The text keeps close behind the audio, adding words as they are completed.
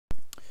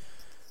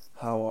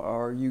How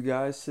are you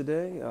guys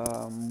today?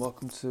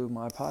 Welcome to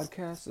my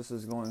podcast. This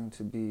is going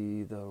to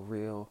be the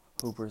Real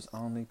Hoopers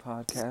Only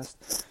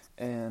podcast.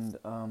 And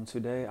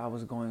today I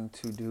was going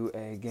to do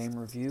a game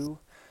review,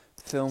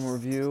 film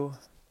review.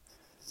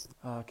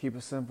 Keep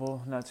it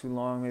simple, not too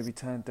long, maybe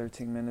 10,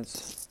 13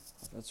 minutes.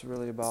 That's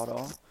really about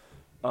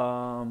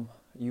all.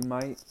 You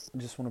might,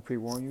 just want to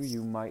pre-warn you,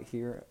 you might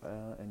hear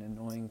an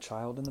annoying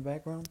child in the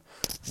background.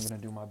 I'm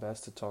going to do my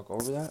best to talk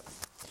over that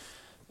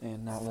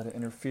and not let it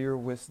interfere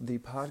with the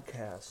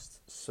podcast.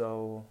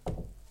 So,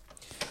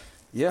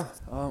 yeah,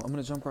 I'm going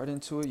to jump right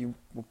into it. You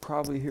will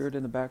probably hear it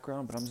in the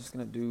background, but I'm just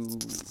going to do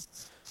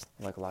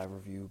like a live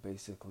review,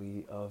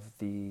 basically, of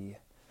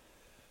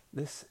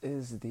this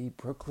is the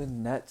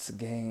Brooklyn Nets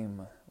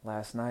game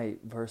last night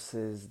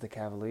versus the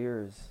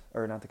Cavaliers,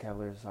 or not the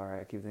Cavaliers, sorry,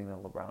 I keep thinking of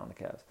LeBron on the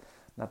Cavs.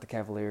 Not the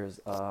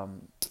Cavaliers,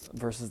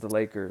 versus the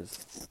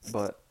Lakers.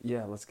 But,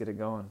 yeah, let's get it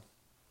going.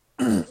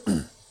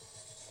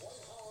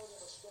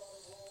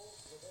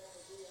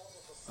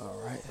 All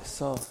right,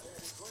 so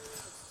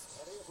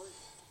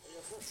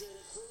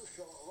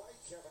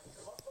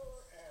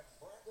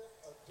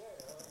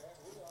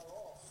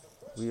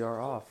we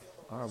are off.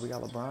 All right, we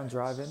got LeBron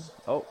driving.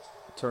 Oh,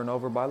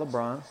 turnover by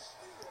LeBron.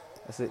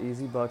 That's an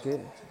easy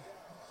bucket.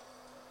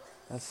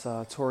 That's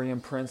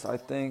Taurean Prince, I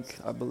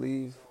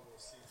believe.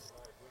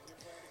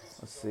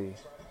 Let's see.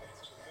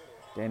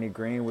 Danny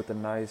Green with a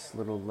nice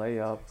little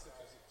layup.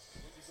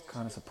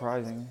 Kind of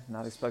surprising.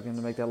 Not expecting him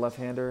to make that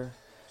left-hander.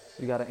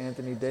 You got an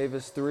Anthony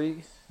Davis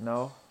 3.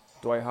 No.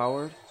 Dwight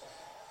Howard.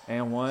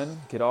 And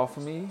 1. Get off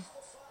of me.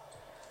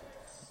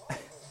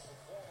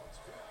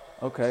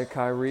 Okay,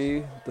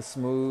 Kyrie, the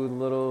smooth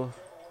little...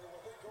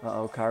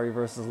 Kyrie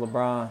versus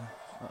LeBron.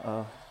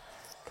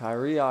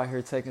 Kyrie out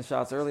here taking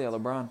shots early at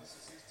LeBron.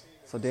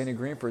 So Danny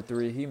Green for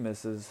 3. He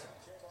misses.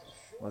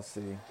 Let's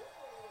see.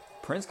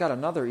 Prince got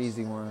another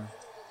easy one.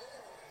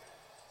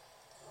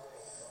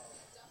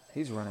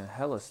 He's running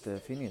hella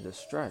stiff. He needs to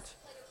stretch.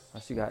 I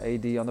see you got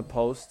AD on the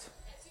post.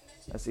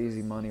 That's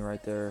easy money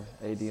right there.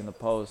 AD in the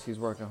post. He's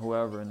working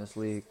whoever in this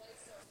league.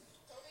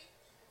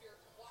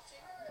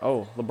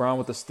 Oh, LeBron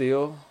with the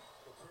steal.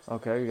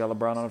 Okay, you got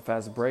LeBron on a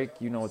fast break.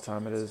 You know what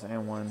time it is.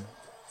 And 1.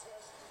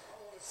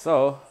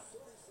 So,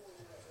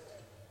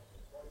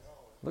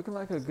 looking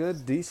like a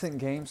good, decent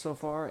game so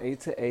far.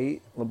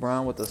 8-8.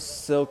 LeBron with a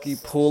silky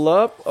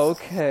pull-up.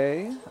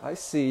 Okay, I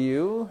see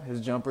you.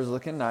 His jumper's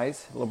looking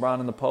nice. LeBron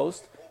in the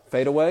post.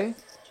 Fade away.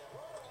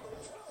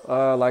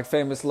 Like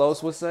famous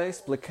Los would say,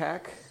 split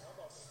cack.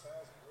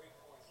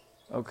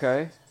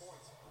 Okay.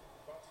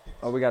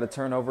 Oh, we got a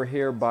turnover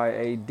here by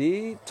AD.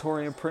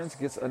 Taurean Prince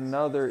gets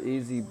another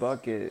easy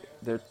bucket.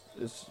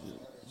 It's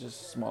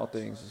just small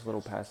things, just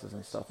little passes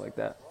and stuff like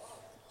that.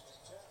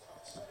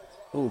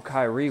 Ooh,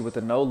 Kyrie with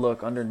a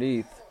no-look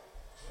underneath.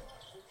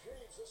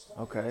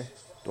 Okay.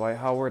 Dwight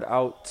Howard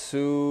out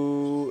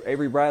to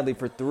Avery Bradley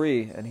for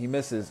 3, and he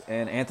misses.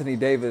 And Anthony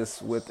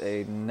Davis with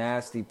a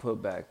nasty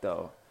putback,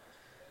 though.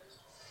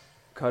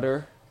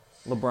 Cutter,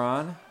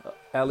 LeBron,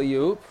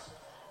 alley-oop,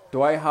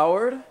 Dwight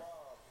Howard.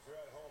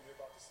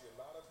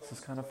 This is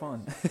kind of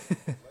fun.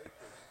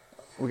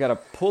 We got a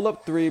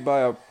pull-up 3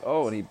 by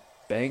and he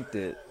banked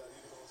it.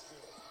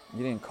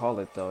 You didn't call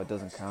it, though. It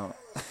doesn't count.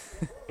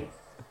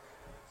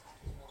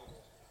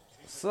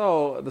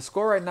 So, the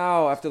score right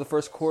now after the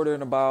first quarter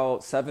in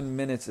about 7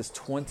 minutes is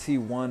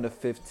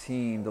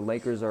 21-15. The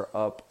Lakers are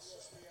up.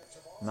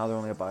 Now they're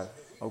only up by,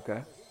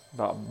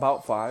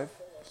 about 5.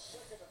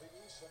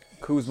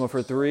 Kuzma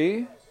for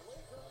 3.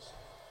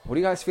 What do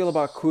you guys feel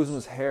about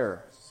Kuzma's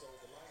hair?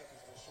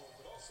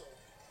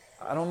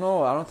 I don't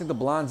know. I don't think the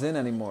blonde's in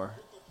anymore.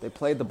 They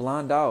played the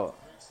blonde out.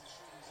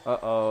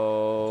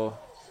 Uh-oh.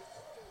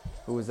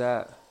 Who was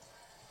that?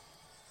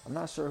 I'm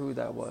not sure who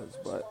that was,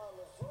 but...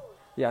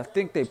 yeah, I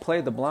think they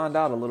played the blonde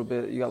out a little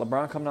bit. You got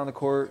LeBron coming down the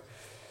court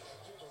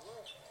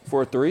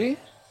for a 3.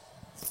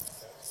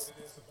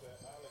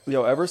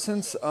 Yo, ever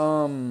since,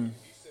 what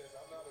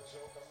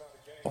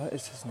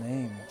is his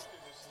name?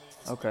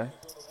 Okay.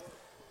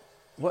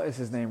 What is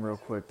his name real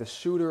quick? The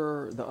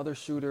other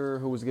shooter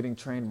who was getting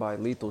trained by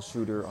Lethal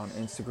Shooter on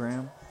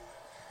Instagram.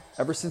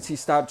 Ever since he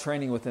stopped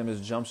training with him,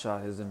 his jump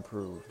shot has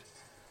improved.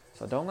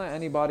 So don't let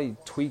anybody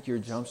tweak your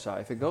jump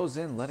shot. If it goes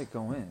in, let it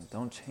go in.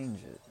 Don't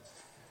change it.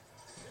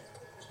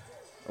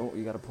 Oh,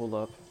 you got to pull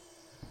up.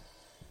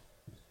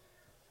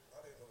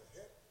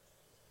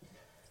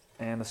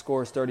 And the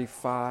score is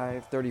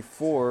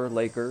 35-34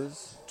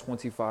 Lakers,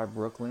 25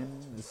 Brooklyn.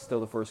 This is still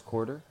the first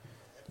quarter.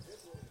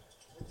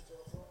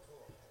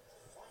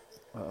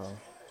 Uh-oh.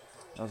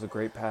 That was a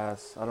great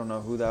pass. I don't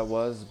know who that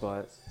was,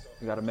 but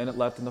we got a minute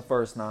left in the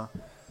first now.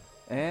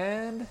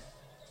 And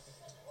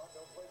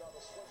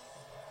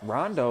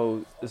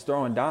Rondo is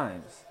throwing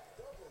dimes.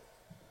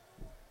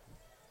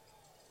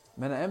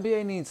 Man, the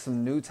NBA needs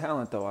some new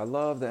talent, though. I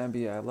love the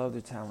NBA. I love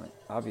their talent,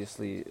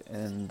 obviously.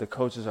 And the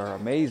coaches are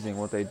amazing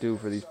what they do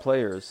for these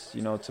players,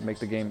 to make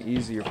the game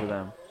easier for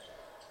them.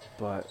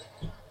 But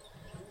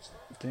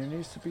There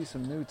needs to be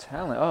some new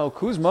talent. Oh,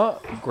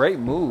 Kuzma, great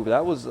move.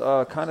 That was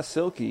kind of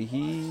silky.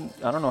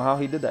 I don't know how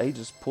he did that. He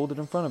just pulled it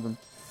in front of him.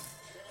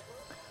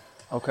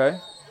 Okay.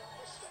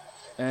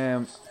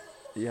 And,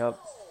 yep.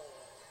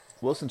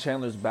 Wilson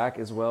Chandler's back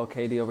as well.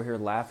 KD over here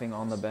laughing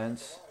on the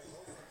bench.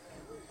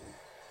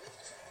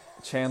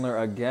 Chandler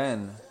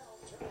again.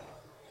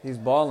 He's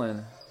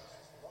balling.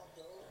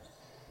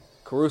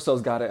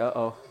 Caruso's got it.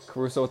 Uh-oh.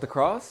 Caruso with the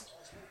cross.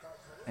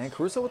 And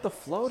Caruso with the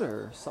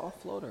floater.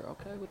 Soft floater.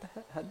 Okay, with the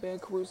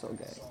headband Caruso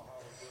gang.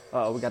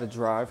 Uh-oh, we got a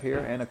drive here.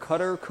 And a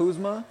cutter,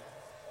 Kuzma.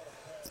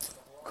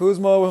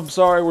 Kuzma, I'm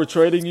sorry, we're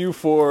trading you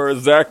for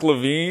Zach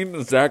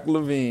LaVine. Zach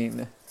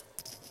LaVine.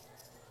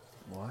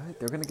 What?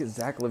 They're going to get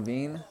Zach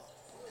LaVine?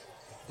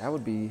 That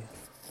would be...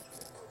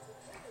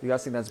 You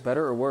guys think that's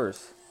better or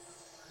worse?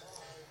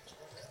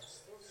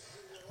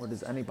 Or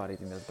does anybody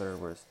think that's better or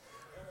worse?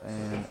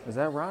 And is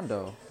that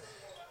Rondo?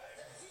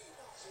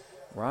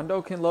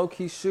 Rondo can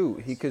low-key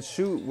shoot. He could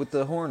shoot with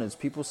the Hornets.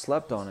 People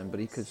slept on him, but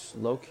he could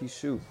low-key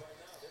shoot.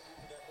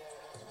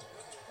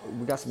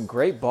 We got some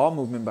great ball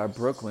movement by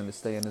Brooklyn to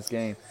stay in this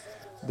game.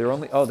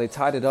 They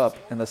tied it up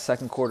in the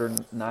second quarter,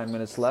 9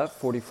 minutes left,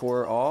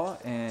 44 all,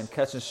 and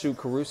catch and shoot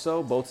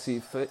Caruso, both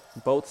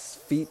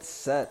feet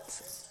set,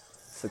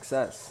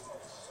 success.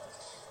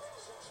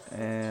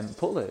 And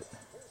pull it.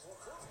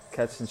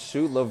 Catch and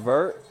shoot,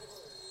 LeVert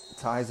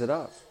ties it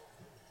up.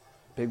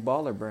 Big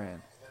baller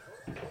brand.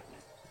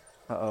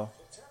 Uh-oh.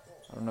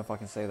 I don't know if I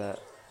can say that.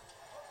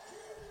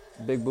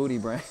 Big booty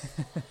brand.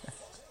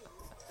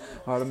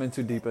 Alright, I'm in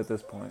too deep at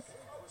this point.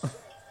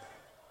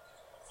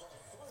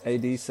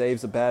 AD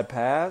saves a bad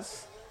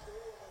pass.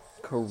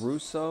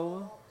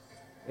 Caruso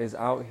is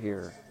out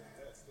here.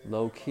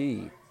 Low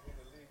key.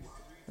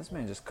 This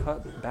man just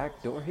cut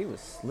back door. He was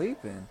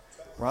sleeping.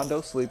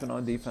 Rondo sleeping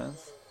on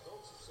defense.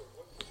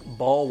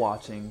 Ball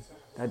watching.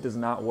 That does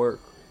not work.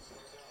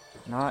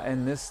 Not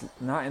in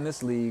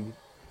this league.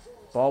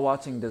 Ball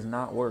watching does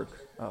not work.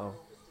 Uh-oh.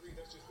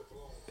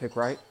 Pick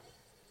right.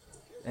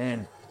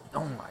 And,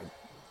 oh my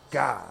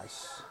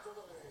gosh.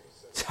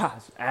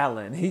 Josh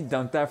Allen. He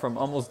dunked that from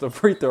almost the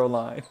free throw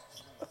line.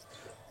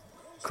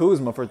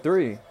 Kuzma for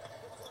 3.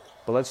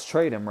 But let's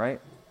trade him, right?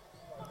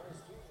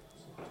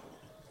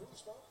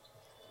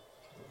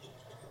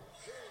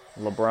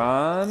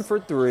 LeBron for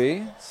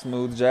 3.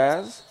 Smooth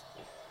jazz.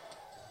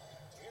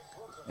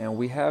 And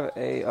we have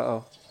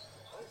a...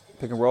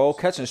 Pick and roll,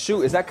 catch and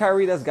shoot. Is that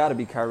Kyrie? That's got to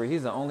be Kyrie.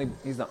 He's the only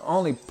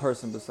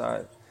person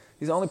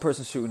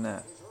shooting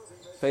that.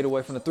 Fade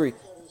away from the 3.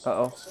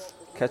 Uh-oh.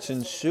 Catch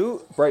and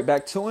shoot. Right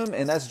back to him.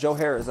 And that's Joe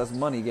Harris. That's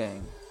money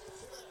gang.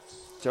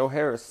 Joe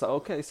Harris. So,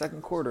 okay,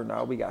 second quarter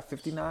now. We got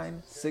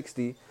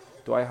 59-60.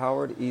 Dwight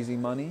Howard, easy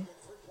money.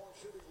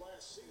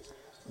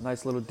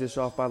 Nice little dish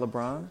off by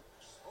LeBron.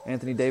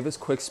 Anthony Davis,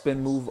 quick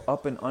spin move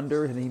up and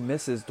under. And he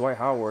misses. Dwight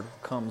Howard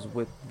comes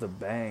with the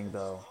bang,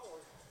 though.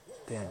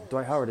 Damn,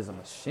 Dwight Howard is a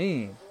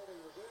machine.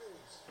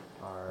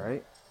 All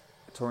right.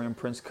 Torian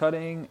Prince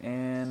cutting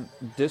and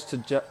dish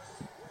to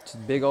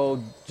big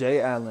old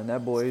Jay Allen.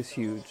 That boy is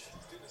huge.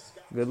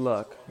 Good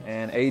luck.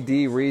 And AD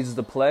reads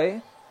the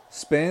play,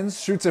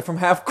 spins, shoots it from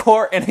half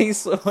court, and he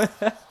splashes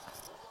that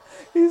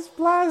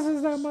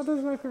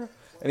motherfucker.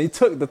 And he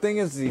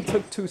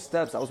took 2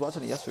 steps. I was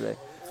watching it yesterday.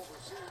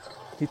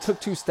 He took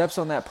 2 steps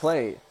on that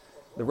play.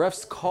 The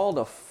refs called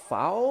a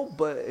foul,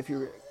 but if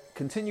you're...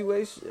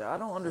 Continuation, I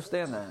don't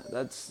understand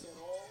that.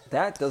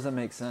 That doesn't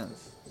make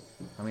sense.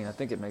 I mean, I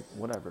think it makes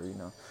whatever, you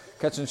know.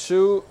 Catch and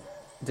shoot.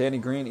 Danny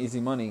Green, easy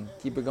money.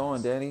 Keep it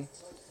going, Danny.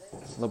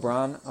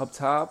 LeBron up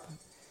top.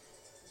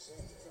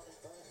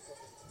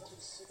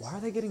 Why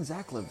are they getting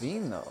Zach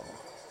LaVine though?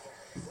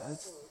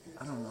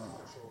 I don't know.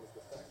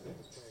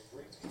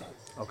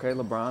 Okay,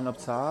 LeBron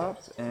up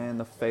top and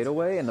the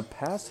fadeaway and the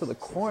pass to the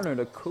corner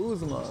to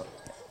Kuzma.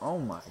 Oh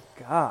my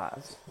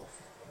gosh.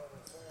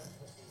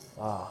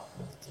 Wow.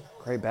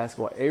 Great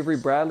basketball. Avery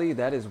Bradley,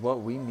 that is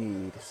what we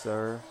need,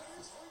 sir.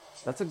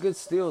 That's a good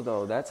steal,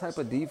 though. That type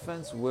of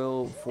defense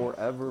will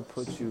forever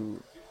put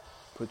you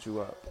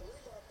up.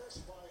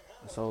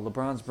 So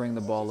LeBron's bringing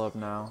the ball up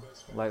now.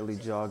 Lightly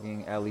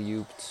jogging.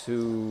 Alley-oop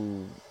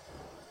to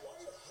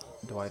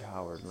Dwight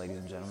Howard, ladies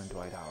and gentlemen.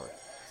 Dwight Howard.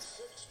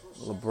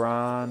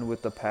 LeBron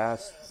with the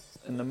pass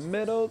in the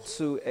middle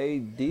to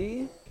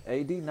AD.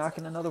 AD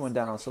knocking another one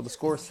down. So the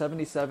score is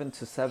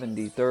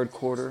 77-70. Third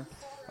quarter.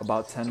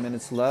 About 10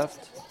 minutes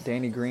left.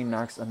 Danny Green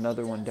knocks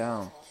another one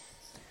down.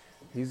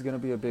 He's going to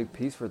be a big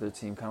piece for their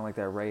team, kind of like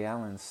that Ray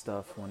Allen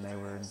stuff when they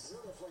were in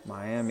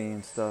Miami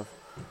and stuff.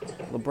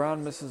 LeBron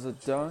misses a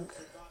dunk.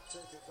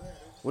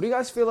 What do you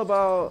guys feel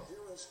about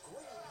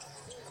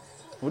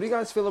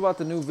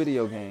the new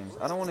video games?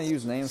 I don't want to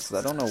use names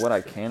because I don't know what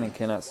I can and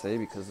cannot say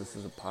because this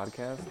is a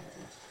podcast.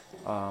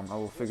 I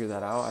will figure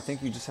that out. I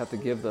think you just have to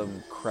give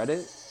them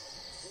credit.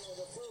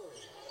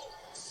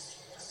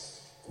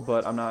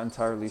 But I'm not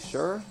entirely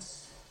sure.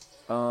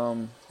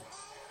 Dang.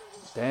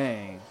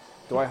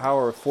 Dwight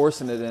Howard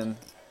forcing it in.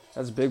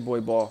 That's big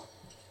boy ball.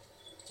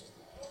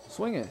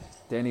 Swing it.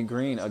 Danny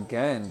Green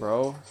again,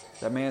 bro.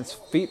 That man's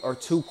feet are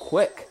too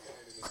quick.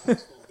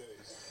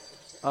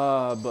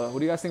 But what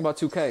do you guys think about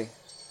 2K?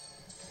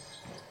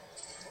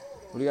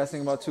 What do you guys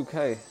think about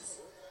 2K?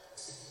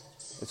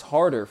 It's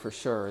harder for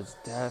sure. It's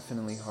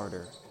definitely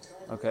harder.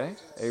 Okay.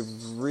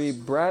 Avery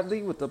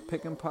Bradley with the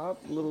pick and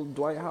pop, little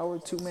Dwight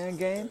Howard 2-man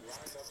game.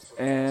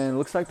 And it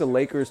looks like the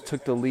Lakers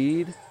took the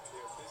lead.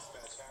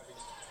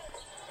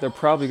 They're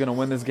probably going to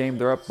win this game.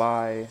 They're up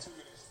by,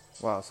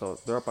 wow, so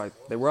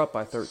they were up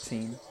by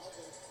 13.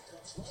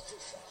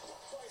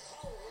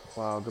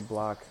 Wow, good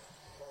block.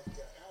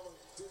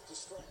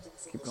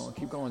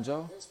 Keep going,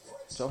 Joe.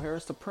 Joe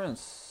Harris to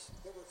Prince.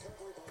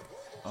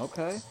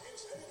 Okay.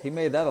 He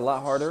made that a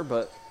lot harder,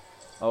 but,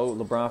 oh,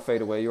 LeBron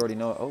fadeaway. You already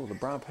know it. Oh,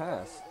 LeBron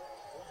pass.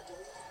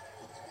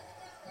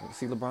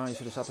 See, LeBron, you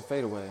should have shot the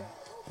fadeaway.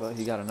 But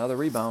he got another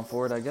rebound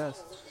for it, I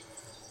guess.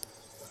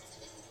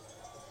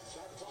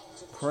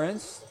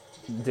 Prince,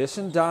 dish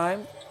and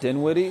dime.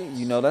 Dinwiddie,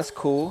 you know that's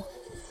cool.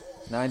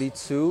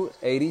 92,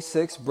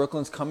 86.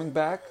 Brooklyn's coming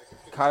back.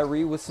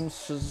 Kyrie with some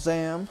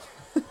Shazam.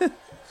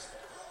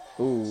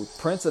 Ooh,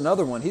 Prince,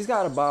 another one. He's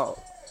got about,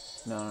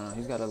 no,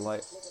 he's got a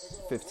light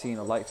 15.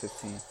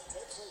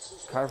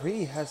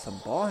 Kyrie has some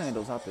ball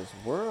handles out this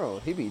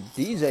world. He be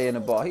DJing the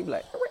ball. He be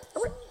like,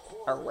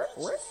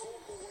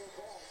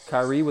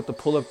 Kyrie with the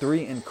pull-up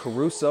three and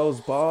Caruso's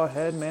ball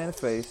head man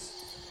face.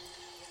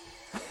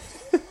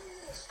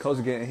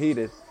 Coach getting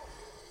heated.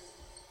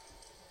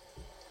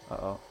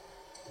 Uh-oh.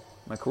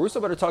 Man,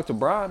 Caruso better talk to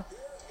Bron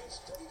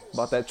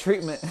about that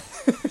treatment.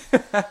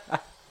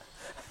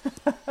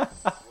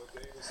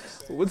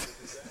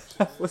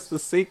 What's the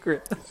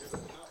secret?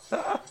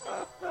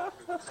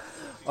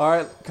 All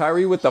right,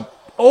 Kyrie with the...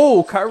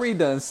 Oh, Kyrie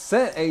done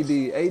sent AD.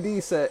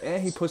 AD said,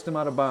 and he pushed him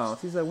out of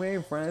bounds. He said, we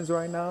ain't friends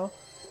right now.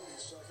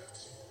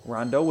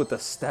 Rondo with the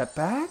step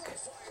back.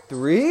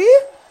 3?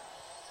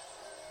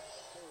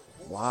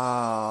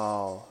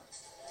 Wow.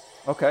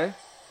 Okay.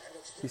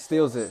 He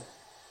steals it.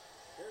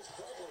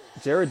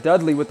 Jared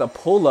Dudley with the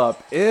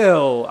pull-up.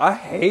 Ew. I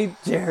hate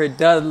Jared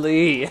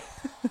Dudley.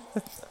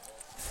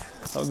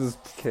 I'm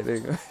just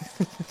kidding.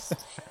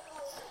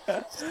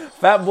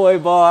 Fat boy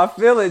ball. I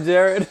feel it,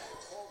 Jared.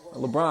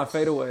 LeBron,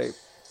 fade away.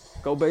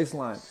 Go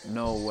baseline.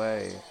 No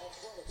way.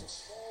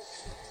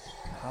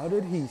 How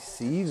did he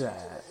see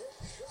that?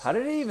 How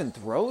did he even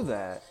throw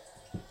that?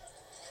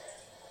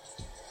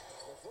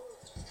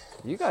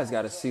 You guys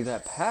got to see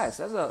that pass.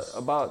 That's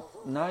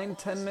about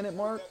 9-10 minute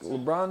mark.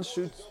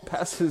 LeBron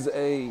passes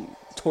a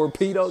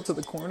torpedo to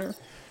the corner.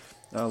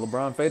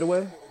 LeBron fade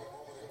away.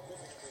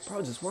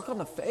 Bro, just work on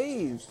the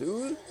fades,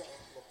 dude.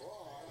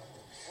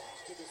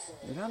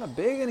 You're not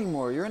big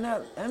anymore. You're in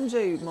that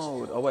MJ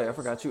mode. Oh wait, I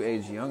forgot you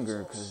age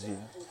younger because you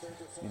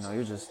know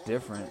you're just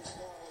different.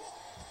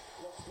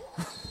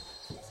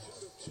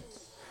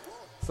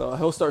 So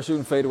he'll start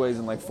shooting fadeaways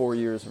in like 4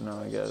 years from now,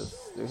 I guess.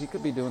 Dude, he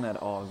could be doing that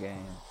all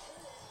game.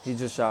 He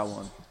just shot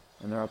one,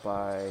 and they're up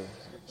by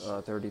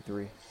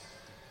 33.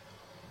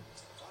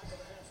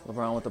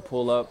 LeBron with the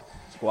pull-up.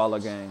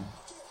 Guala gang.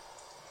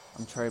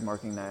 I'm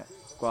trademarking that.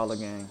 Guala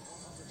gang.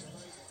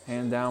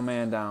 Hand down,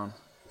 man down.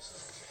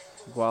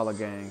 Guala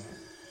gang.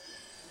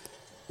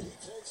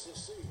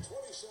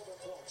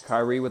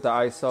 Kyrie with the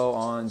ISO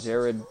on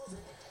Jared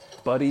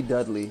Buddy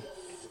Dudley.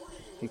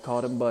 He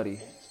called him Buddy.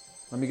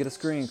 Let me get a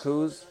screen,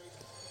 Kuz.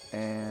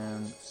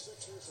 And...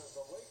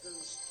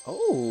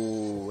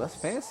 oh, that's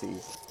fancy.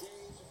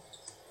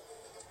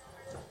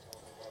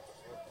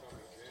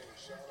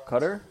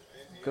 Cutter.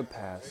 Good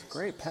pass.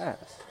 Great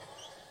pass.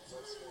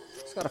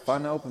 Just got to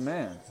find the open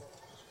man.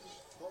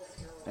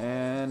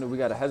 And we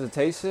got a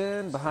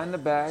hesitation behind the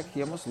back.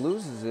 He almost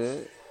loses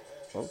it.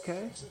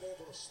 Okay.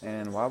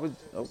 And why would...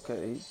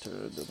 okay,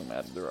 doesn't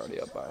matter. They're already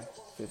up by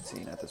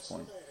 15 at this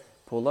point.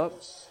 Pull up.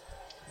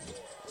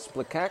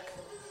 Split cack.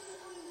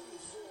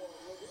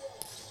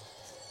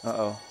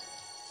 Uh-oh.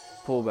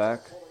 Pull back.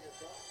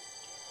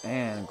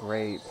 And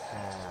great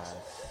pass.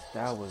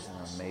 That was an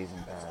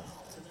amazing pass.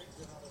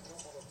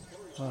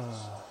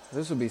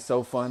 This would be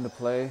so fun to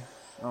play.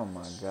 Oh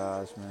my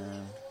gosh,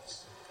 man.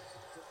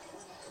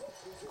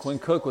 Quinn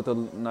Cook with a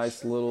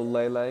nice little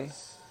lay.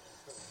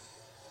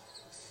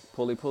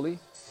 Pulley. Pulley.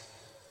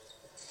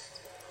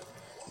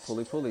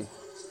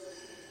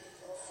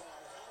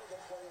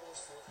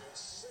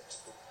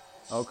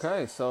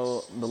 Okay,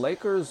 so the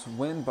Lakers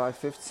win by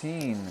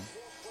 15.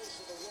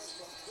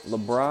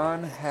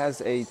 LeBron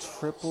has a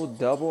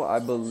triple-double, I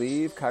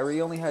believe.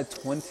 Kyrie only had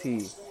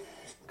 20.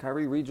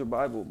 Kyrie, read your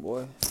Bible,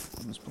 boy.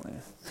 I'm just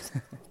playing.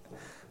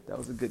 That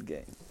was a good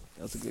game.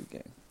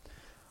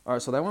 All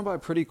right, so that went by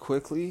pretty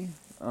quickly.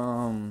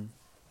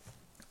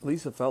 At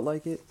least it felt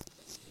like it.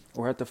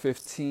 We're at the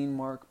 15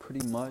 mark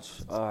pretty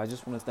much. I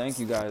just want to thank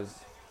you guys.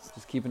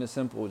 Just keeping it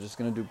simple. Just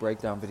going to do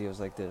breakdown videos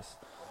like this.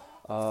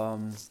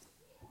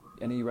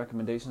 Any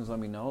recommendations, let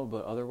me know.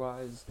 But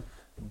otherwise,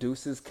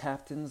 deuces,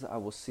 captains. I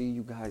will see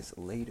you guys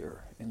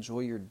later. Enjoy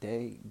your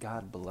day.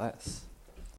 God bless.